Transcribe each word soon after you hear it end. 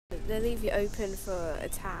they leave you open for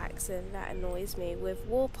attacks, and that annoys me. With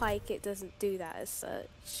Warpike, it doesn't do that as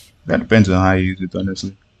such. That depends on how you use it,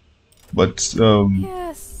 honestly. But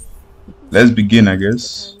Yes. let's begin, I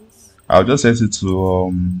guess. Depends. I'll just set it to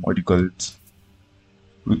what do you call it?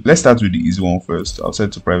 Let's start with the easy one first. I'll set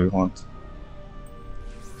it to private hunt.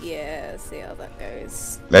 Yeah, see how that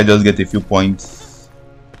goes. Let's just get a few points.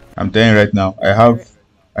 I'm telling you right now, I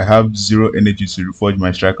have 0 energy to reforge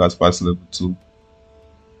my strikers past level 2.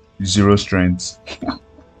 0 strength.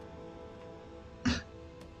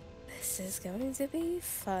 This is going to be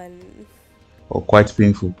fun. Or quite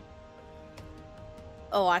painful.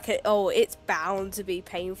 Oh, it's bound to be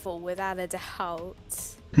painful without a doubt.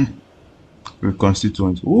 With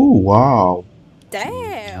constituents. Oh wow.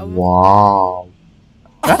 Damn. Wow.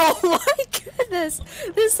 Oh my goodness.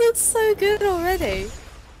 This looks so good already.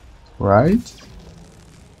 Right?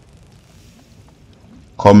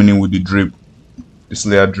 Coming in with the drip. The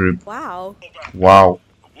Slayer drip. Wow. Wow.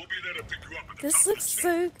 This looks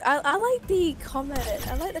so. I like the comment.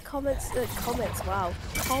 I like the comments. Comments. Wow.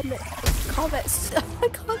 Comments. I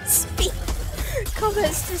can't speak.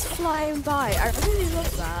 Comments just flying by. I really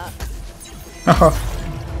love that.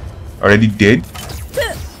 Already dead?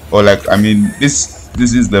 Or like, I mean, this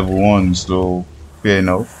is level 1, so fair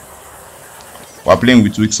enough. We're playing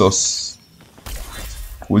with weak sauce.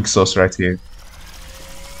 Weak sauce right here.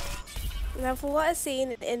 Now, for what I've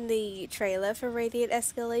seen in the trailer for Radiant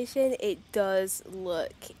Escalation, it does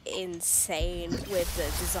look insane with the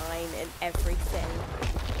design and everything.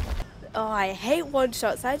 Oh, I hate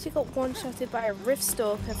one-shots. I actually got one-shotted by a Rift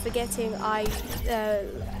Stalker, forgetting I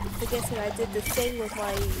did the thing with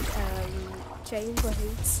my chain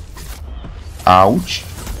blades. Ouch.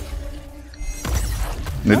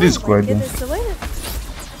 No, this is quite good.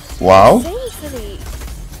 Wow.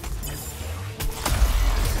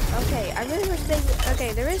 Okay, I really wish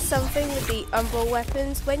okay, there is something with the umbral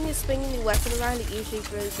weapons. When you're swinging your weapon around, it usually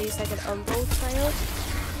produces like an umbral trail.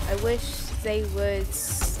 I wish they would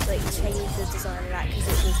like change the design of that because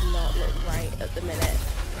it does not look right at the minute.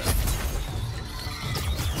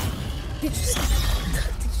 Did you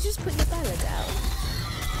just put your banner down?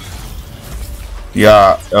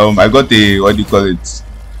 Yeah, I got the, what do you call it?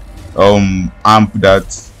 Amp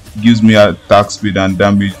that gives me attack speed and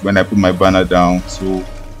damage when I put my banner down. So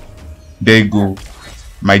there you go.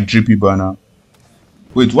 My drippy banner.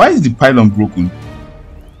 Wait, why is the pylon broken?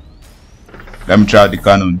 Let me try out the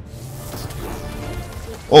cannon.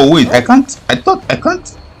 Oh wait, I can't. I can't.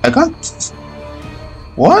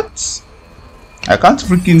 What? I can't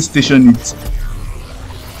freaking station it.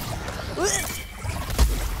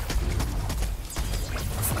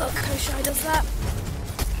 Does that?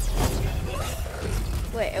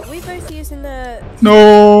 Wait, are we both using the?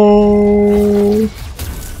 No.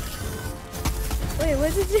 Wait,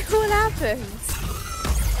 what happened?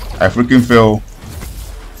 I freaking fell.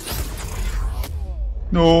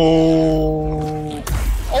 No.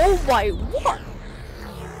 Oh my what?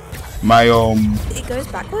 My It goes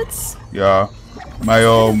backwards? yeah. My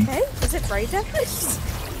Okay, is it brain damage?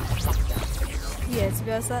 Yeah, to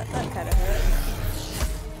be honest, that kinda hurt.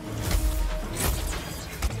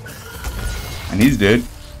 And he's dead.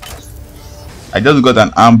 I just got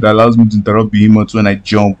an arm that allows me to interrupt behemoths when I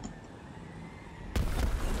jump.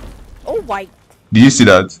 Oh my. Did you see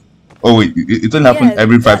that? Oh wait, it only happens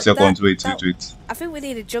every 5 seconds. Wait. I think we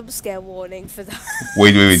need a jump scare warning for that.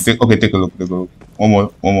 Wait. Okay, take a look. One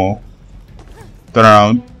more. Turn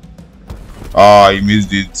around. Ah, you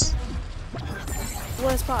missed it.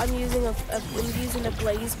 Worst part, I'm using a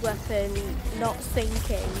blaze weapon, not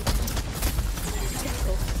thinking.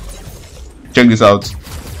 Typical. Check this out.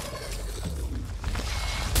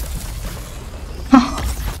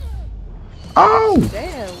 Ow!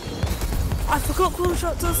 Damn. I forgot Claw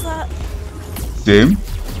Shot does that. Same.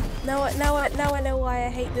 Now I know why I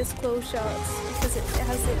hate this Claw Shots, because it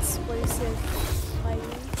has explosive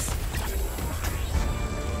flames.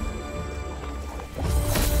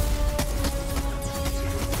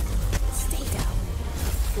 Stay down.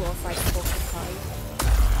 Glorified porcupine.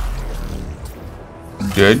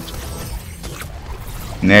 Dead.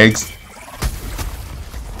 Next.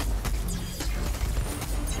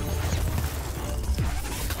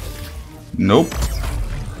 Nope.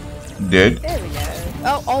 Dead. There we go.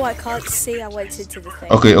 Oh, I can't see. I went into the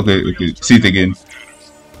thing. Okay. See it again.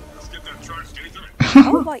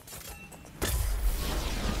 Oh my.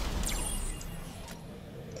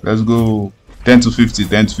 Let's go. 10 to 50,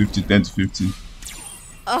 10 to 50, 10 to 50.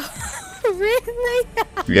 Oh, really?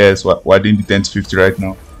 Yes, why didn't the 10 to 50 right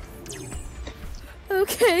now?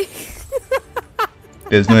 Okay.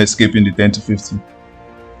 There's no escaping the 10 to 50.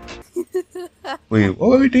 Wait, what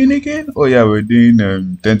were we doing again? Oh yeah, we're doing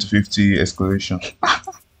 10 to 50 escalation.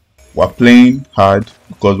 We're playing hard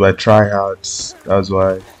because we're tryhards. That's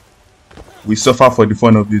why we suffer for the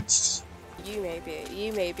fun of it. You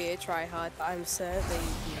may be a tryhard, but I'm certainly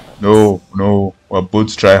not. No, no, we're both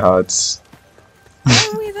tryhards.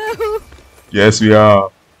 Are we though? Yes, we are.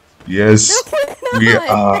 No, Yes, we're we not.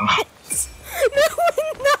 are. No,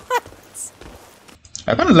 we're not.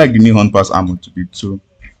 I kind of like the new Hunt Pass ammo to be too.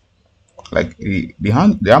 Like the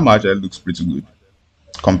armor actually looks pretty good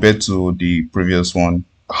compared to the previous one.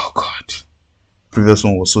 Oh god, previous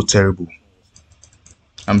one was so terrible.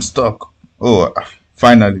 I'm stuck. Oh,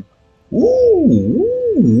 finally. Ooh,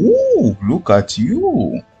 ooh, ooh, look at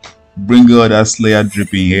you. Bring all that Slayer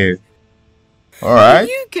dripping here. All Are right,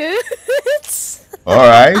 you good? all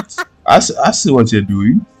right. I see what you're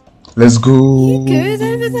doing. Let's You good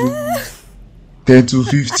over go. there? 10 to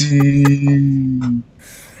 50.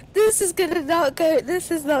 This is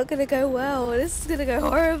not gonna go well. This is gonna go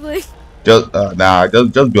horribly. Just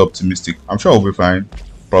be optimistic. I'm sure we'll be fine.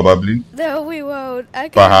 Probably. No, we won't. I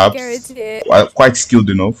can Perhaps. guarantee it. Well, quite skilled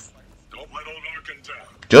enough.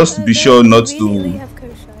 Just be sure They not immediately to have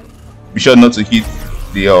Koshai. hit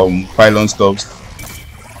the pylon stops.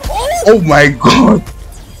 Oh! Oh my god!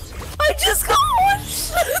 I just got one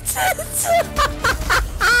shot.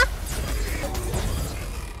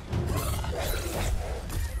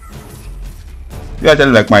 You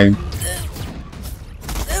actually like my No,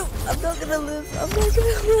 I'm not gonna live. I'm not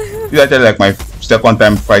gonna live. you actually like my second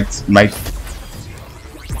time fight my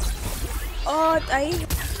Oh,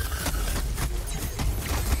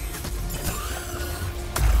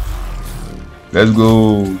 let's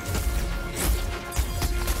go.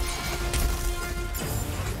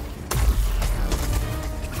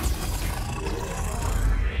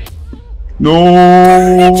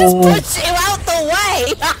 No. just put you out the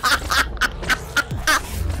way.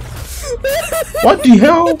 What the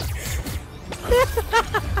hell?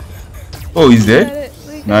 Oh, he's dead?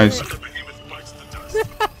 We got Nice. it.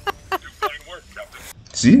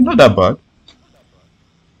 See, not that bad.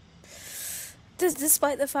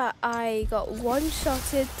 Despite the fact I got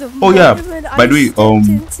one-shotted the Oh yeah. moment By I the way, stepped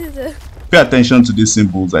into the... pay attention to these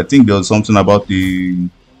symbols. I think there was something about the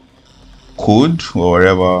code or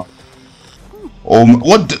whatever.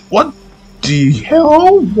 What the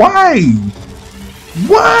hell? Why?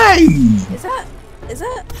 Why? Is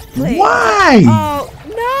that... Wait, Why? oh,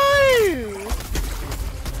 no!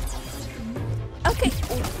 Okay,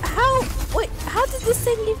 how did this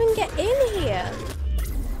thing even get in here?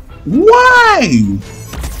 Why?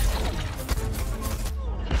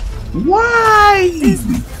 Why?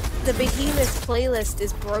 The Behemoth playlist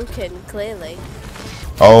is broken, clearly.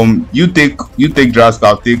 You take Drask,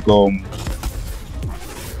 I'll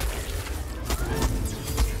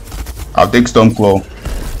take Stormclaw.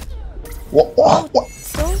 What?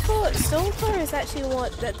 Stormclaw is actually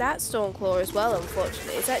one that Stormclaw as well.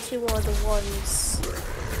 Unfortunately, it's actually one of the ones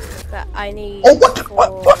that I need. Oh, what?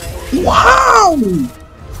 How?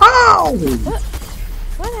 How?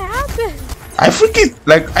 What happened? I freaking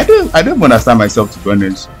I don't understand myself, to be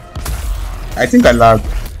honest. I think I lag.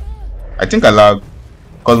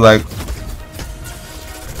 Cause like,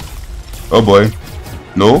 oh boy,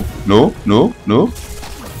 no.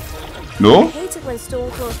 I hate it when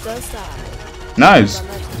Stormclaw does that. Nice. I'm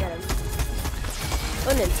about to get him.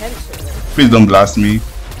 Unintentionally. Please don't blast me.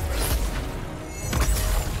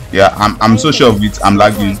 Yeah, I'm so sure of it. I'm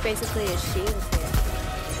lagging. Stormclaw is basically a shield here.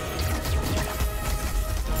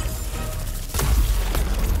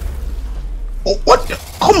 Oh, what?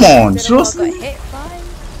 Come on, seriously? Got hit by?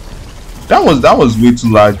 That was way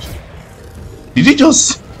too large. Did he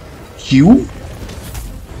just heal?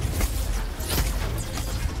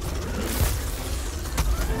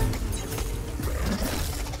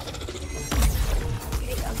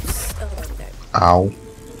 Ow.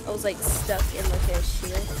 I was like stuck in like a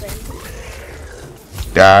shield thing.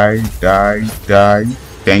 Die.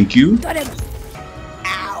 Thank you. Got him!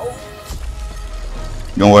 Ow!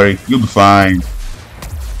 Don't worry, you'll be fine.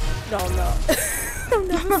 No, I'm not. I'm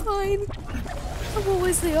never fine. I'm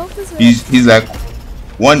always the opposite. He's like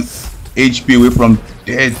 1 HP away from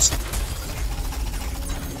death.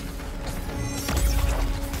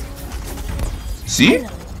 See?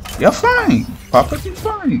 You're fine. Perfectly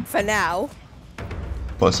fine. For now.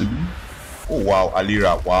 Possibly. Oh wow,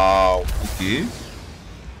 Alira. Wow. Okay.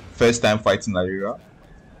 First time fighting Alira.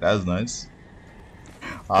 That's nice.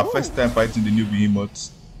 Our first time fighting the new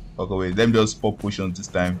behemoths. Okay, wait, let me just pop potions this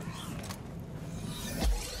time.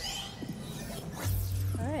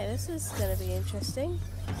 Alright, this is gonna be interesting.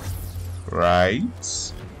 Right.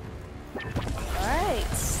 Alright,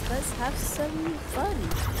 let's have some fun.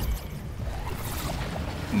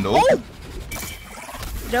 Nope. Oh!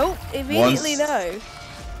 Nope, immediately Once. no.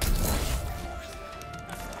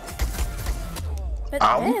 But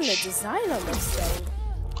man, the Ouch. design on this thing.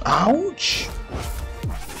 Ouch.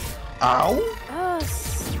 Ow. Oh,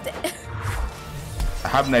 I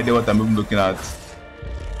have no idea what I'm even looking at.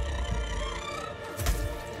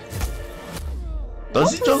 Does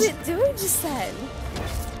what it was just it doing just then?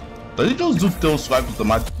 does it just do tail swipe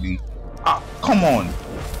automatically? Ah, come on.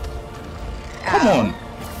 Come Ow. on.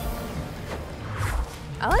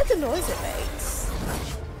 I like the noise it makes.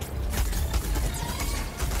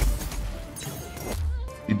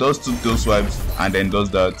 It does two tail swipes and then does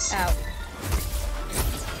that. Ow.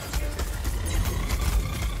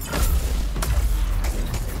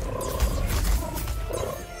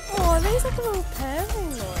 Oh, there's like a little purring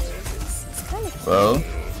noise. It's kind of cute. Well,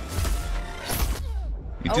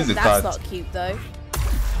 it oh, is a that's cat. not cute though.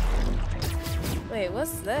 Wait,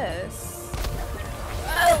 what's this?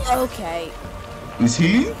 Oh, okay. Is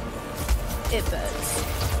he? It burns.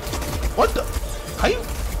 What the?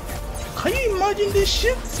 Can you imagine this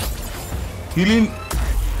shit? Healing.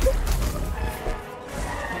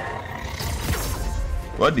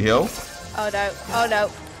 What the hell? Oh no, oh no.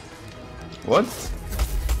 What?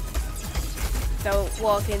 Don't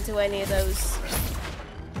walk into any of those.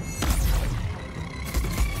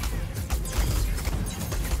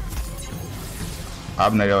 I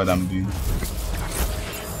have no idea what I'm doing.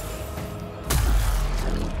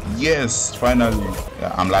 Yes, finally.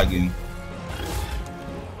 Yeah, I'm lagging.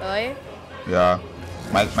 Are you? Yeah.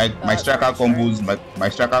 My it's striker not true. combos my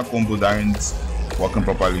striker combos aren't working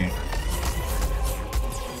properly.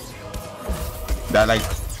 They're like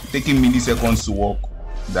taking milliseconds to work.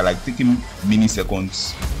 They're like taking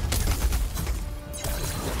milliseconds.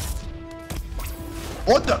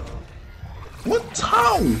 What the? What?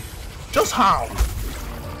 How? Just how?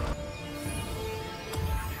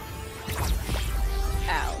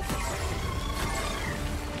 Ow.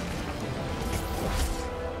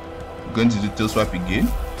 Going to do tail swipe again?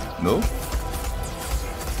 No.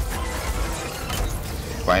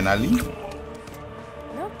 Finally.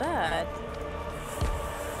 Not bad.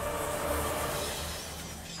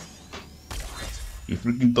 He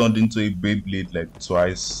freaking turned into a Beyblade like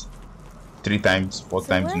twice, 3 times, 4 So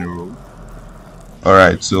times in a where- row.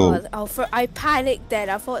 Alright, so I panicked then.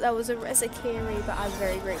 I thought that was a Rezakiri, but I'm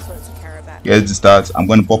very grateful it's a Karabat. here's the start. I'm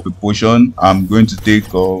going to pop a potion. I'm going to take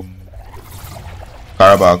Karabak.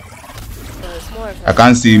 So it's more of I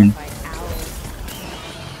can't see him. like, ow.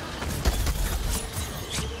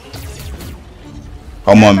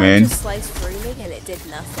 Come on, Karabat man. just sliced through me and it did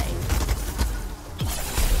nothing.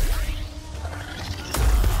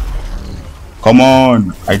 Come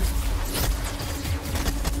on.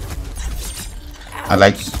 I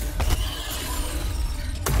like it.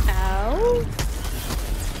 Ow.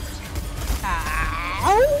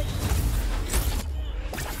 Ow.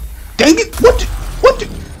 Dang it! What?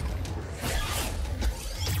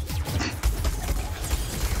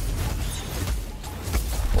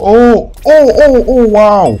 Oh!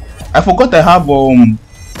 Wow! I forgot I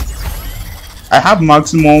have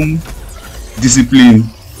maximum discipline.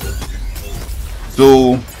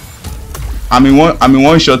 So I'm in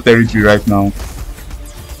one shot territory right now.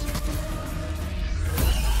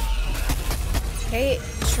 Okay,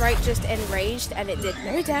 Shrike just enraged and it did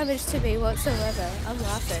no damage to me whatsoever. I'm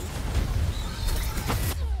laughing.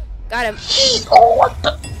 Got him. Oh, what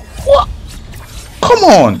the? What? Come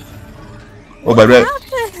on! Oh, by the way,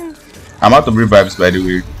 Happened? I'm out of revives, by the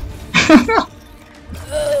way.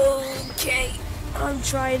 Okay, I'm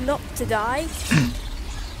trying not to die.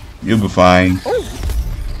 You'll be fine. Oh,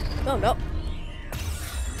 no, no.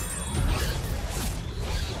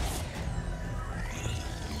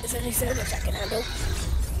 There's only so much I can handle.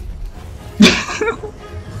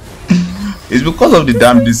 It's because of the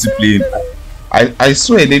damn discipline. I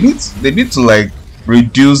swear they need to like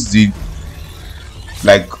reduce the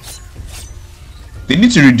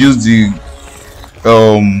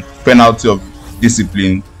penalty of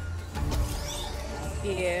discipline.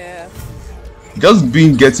 Yeah. Just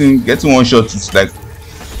getting one shot is like,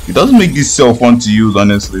 it doesn't make this cell fun to use,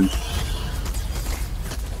 honestly.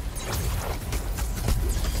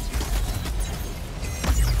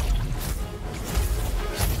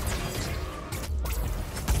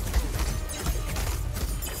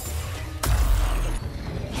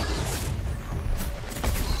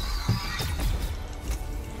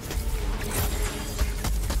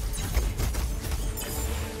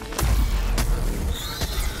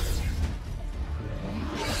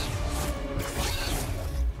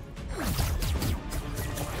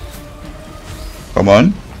 Come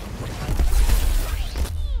on.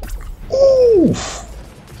 Oof.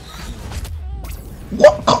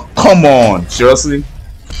 What? Come on. Seriously?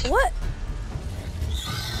 What?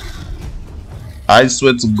 I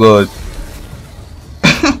swear to God.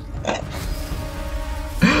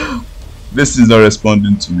 This is not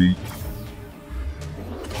responding to me.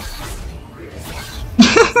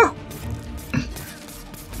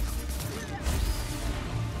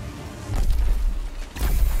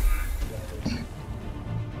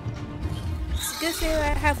 It's a good thing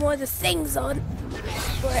I have one of the things on,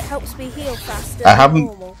 where it helps me heal faster I than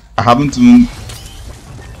normal. haven't even.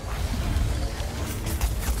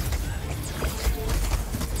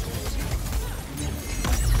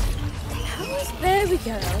 There we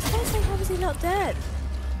go. I was going to say, how was he not dead?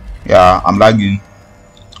 Yeah, I'm lagging.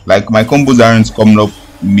 Like my combos aren't coming up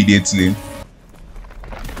immediately.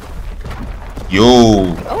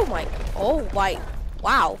 Yo, Oh my.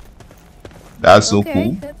 Wow. that's so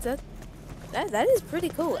Okay, cool. that is pretty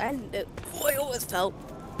cool. And I always felt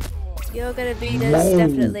you're gonna beat us,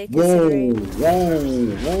 definitely, considering.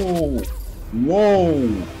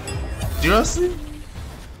 Whoa. Seriously?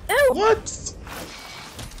 No! What?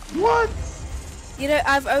 What? You know,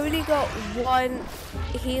 I've only got one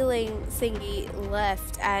healing thingy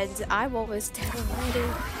left, and I'm almost dead already.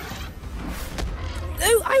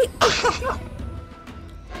 No,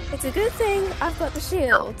 It's a good thing I've got the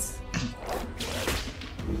shield.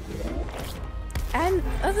 And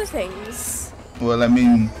other things. Well, I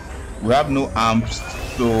mean, we have no amps,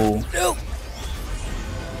 so No!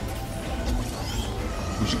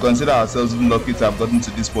 we should consider ourselves even lucky to have gotten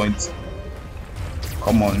to this point.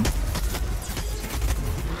 Come on.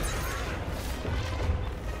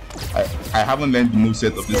 I haven't learned the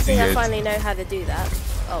moveset of Good this thing thing I yet. finally know how to do that.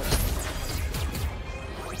 Oh.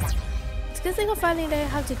 It's a good thing I finally know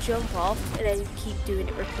how to jump off and then keep doing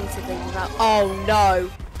it repeatedly without. Oh no!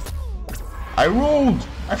 I rolled!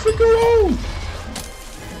 I freaking rolled!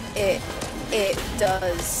 It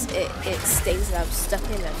does. It stings and I'm stuck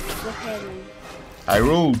in a flipping. I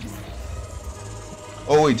rolled.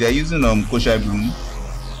 Oh wait, they're using Koshai Bloom.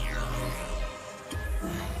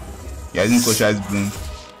 Yeah, using Koshai's Bloom.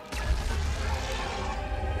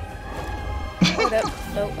 Hold up.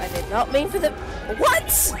 No, I did not mean for the.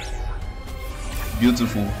 What?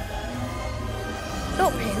 Beautiful.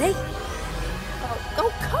 Not really.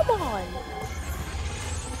 Oh, come on.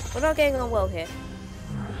 We're not getting on well here.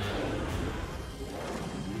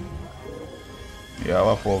 Yeah,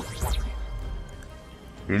 what fuck?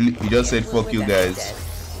 Really? You just said fuck you guys.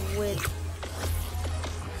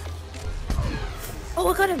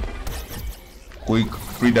 Oh, I got him. Quick,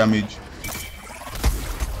 free damage.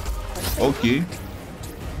 Okay.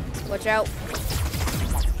 Watch out.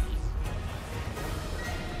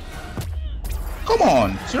 Come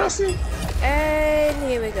on, seriously? And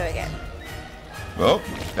here we go again. Well,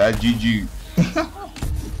 that's GG.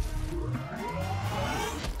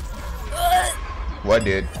 What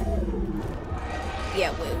did?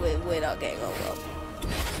 Yeah, we're not getting on well.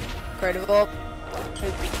 Incredible.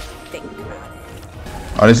 Think about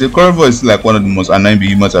it. Honestly, Corvo is like one of the most annoying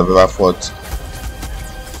behemoths I've ever fought.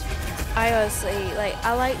 I honestly,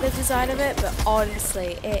 I like the design of it, but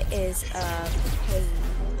honestly, it is pain.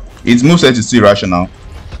 Its moveset is still rational.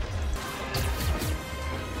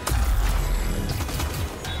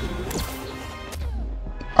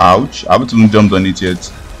 Ouch, I haven't even jumped on it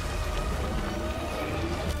yet.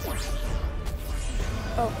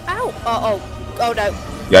 Oh, ow! Oh no.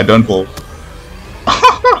 Yeah, done for.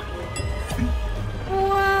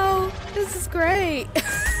 Wow, this is great.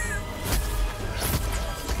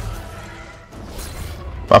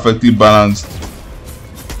 Perfectly balanced.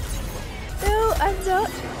 No, I'm not.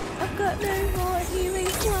 I've got no more healing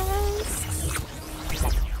flasks.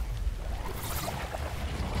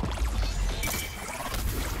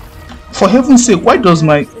 For heaven's sake, why does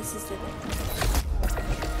my... This is the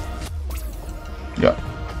Yeah.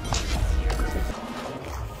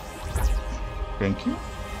 Thank you.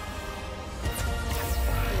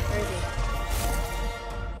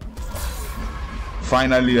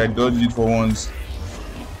 Finally, I dodged it for once.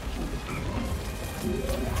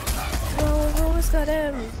 Oh, I've almost got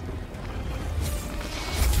him.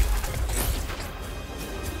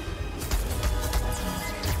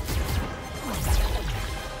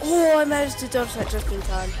 Oh, I managed to dodge that just in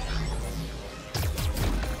time.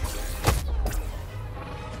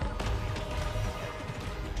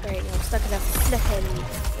 Great, now I'm stuck in a flipping.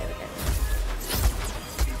 There we go.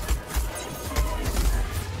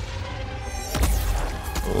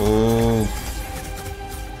 Oh.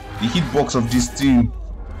 The hitbox of this thing.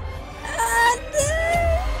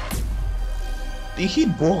 The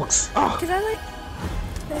hitbox. Ah. Can I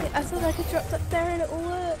I thought I could drop that there and it'll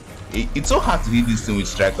work. It's so hard to hit this thing with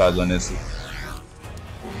strikers, honestly.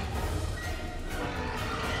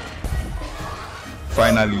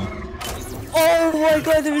 Finally. Oh my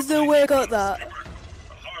god, there was no way I got that.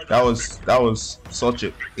 That was such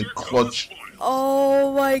a clutch.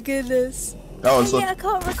 Oh my goodness. That was such, I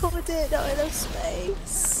can't recommend it, not enough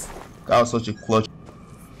space. that was such a clutch.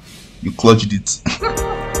 You clutched it.